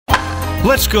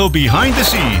Let's go behind the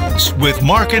scenes with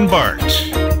Mark and Bart.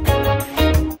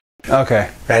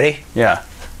 Okay. Ready? Yeah.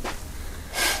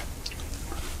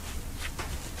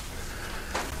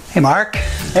 Hey, Mark.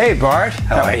 Hey, Bart.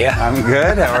 How are you? I'm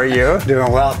good. How are you?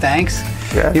 Doing well, thanks.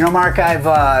 Good. You know, Mark,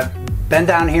 I've been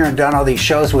down here and done all these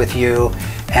shows with you,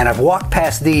 and I've walked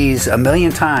past these a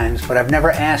million times, but I've never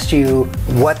asked you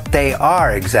what they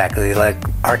are exactly. Like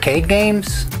arcade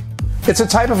games? It's a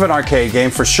type of an arcade game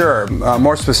for sure.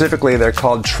 More specifically, they're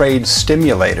called trade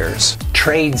stimulators.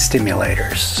 Trade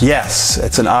stimulators. Yes,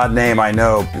 it's an odd name, I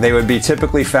know. They would be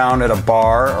typically found at a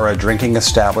bar or a drinking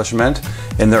establishment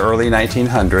in the early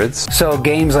 1900s. So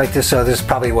games like this, so this is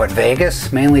probably what,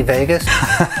 Vegas? Mainly Vegas?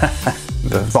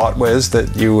 The thought was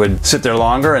that you would sit there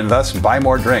longer and thus buy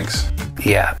more drinks.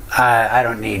 Yeah, I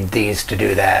don't need these to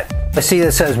do that. I see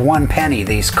that says 1 penny.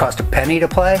 These cost a penny to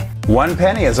play? 1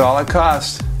 penny is all it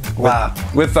cost. Wow.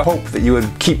 With the hope that you would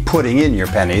keep putting in your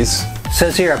pennies. It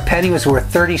says here a penny was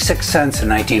worth 36 cents in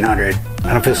 1900.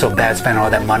 I don't feel so bad spending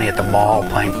all that money at the mall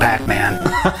playing Pac-Man.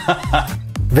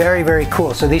 Very, very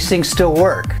cool. So these things still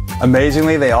work?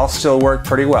 Amazingly, they all still work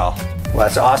pretty well. Well,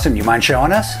 that's awesome. You mind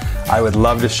showing us? I would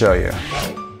love to show you.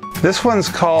 This one's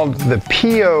called the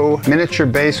PO Miniature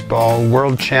Baseball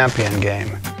World Champion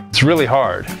game. It's really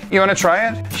hard. You want to try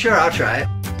it? Sure, I'll try it.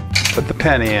 Put the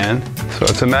penny in. So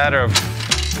it's a matter of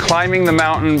climbing the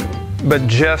mountain, but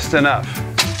just enough.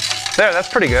 There, that's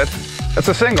pretty good. That's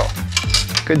a single.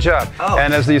 Good job. Oh.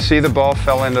 And as you see, the ball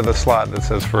fell into the slot that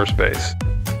says first base.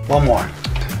 One more.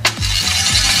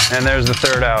 And there's the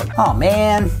third out. Oh,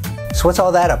 man. So what's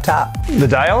all that up top? The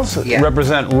dials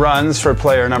represent runs for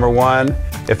player number 1.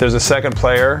 If there's a second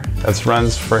player, that's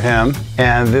runs for him.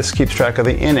 And this keeps track of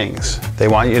the innings. They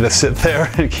want you to sit there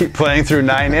and keep playing through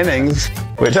 9 innings,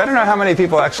 which I don't know how many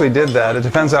people actually did that. It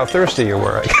depends how thirsty you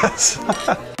were, I guess.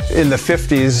 In the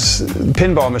 50s,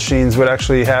 pinball machines would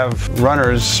actually have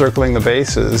runners circling the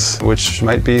bases, which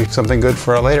might be something good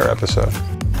for a later episode.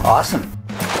 Awesome.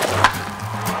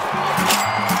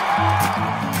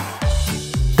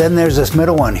 Then there's this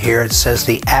middle one here. It says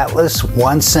the Atlas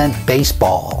 1-cent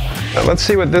baseball. Let's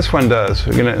see what this one does.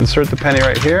 We're going to insert the penny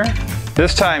right here.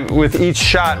 This time, with each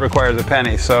shot requires a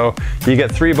penny, so you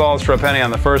get 3 balls for a penny on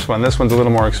the first one. This one's a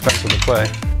little more expensive to play.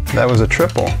 That was a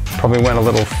triple. Probably went a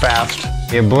little fast.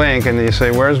 You blink and you say,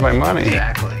 where's my money?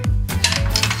 Exactly.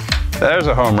 There's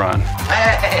a home run.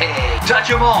 Hey, touch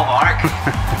them all, Mark.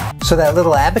 So that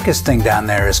little abacus thing down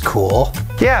there is cool.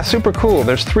 Yeah, super cool.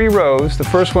 There's 3 rows. The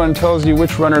first one tells you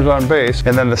which runner's on base,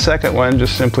 and then the second one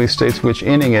just simply states which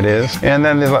inning it is. And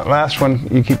then the last one,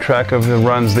 you keep track of the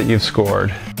runs that you've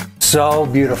scored. So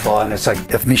beautiful, and it's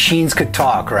like if machines could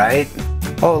talk, right?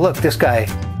 Oh, look, this guy,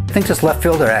 I think this left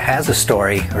fielder has a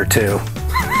story or two.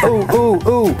 Ooh, ooh,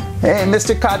 ooh. Hey,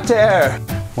 Mr. Carter.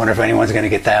 Wonder if anyone's gonna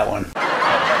get that one.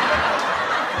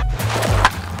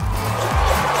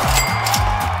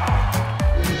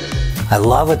 I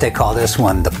love what they call this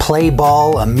one, the play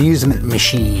ball amusement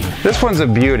machine. This one's a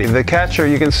beauty. The catcher,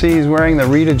 you can see he's wearing the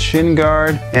reeded shin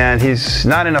guard, and he's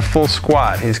not in a full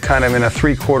squat. He's kind of in a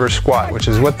 3/4 squat, which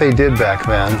is what they did back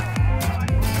then.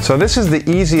 So this is the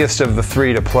easiest of the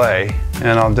 3 to play,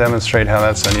 and I'll demonstrate how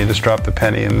that's done. You just drop the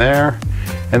penny in there,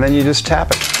 and then you just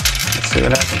tap it. Let's see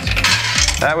what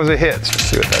happens. That was a hit. Let's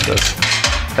see what that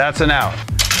does. That's an out.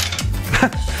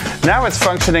 Now it's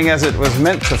functioning as it was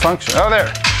meant to function. Oh,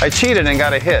 there. I cheated and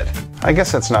got a hit. I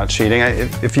guess that's not cheating.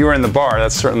 If you were in the bar,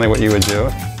 that's certainly what you would do.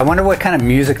 I wonder what kind of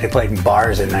music they played in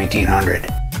bars in 1900.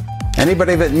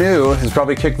 Anybody that knew has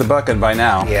probably kicked the bucket by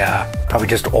now. Yeah, probably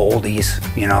just oldies,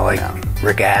 you know, like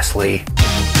Rick Astley.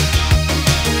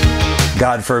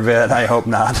 God forbid, I hope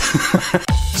not.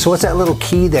 So what's that little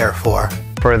key there for?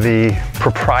 For the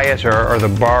proprietor or the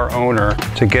bar owner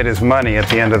to get his money at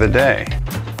the end of the day.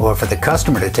 Or for the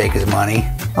customer to take his money.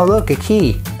 Oh look, a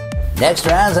key. Next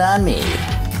round's on me.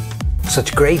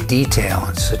 Such great detail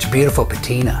and such beautiful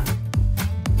patina.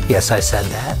 Yes, I said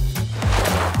that.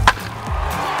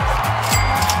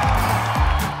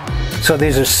 So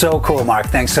these are so cool, Mark.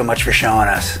 Thanks so much for showing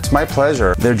us. It's my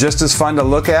pleasure. They're just as fun to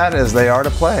look at as they are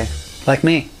to play. Like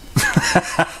me.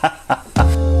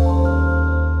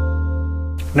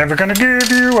 Never gonna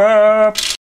give you up.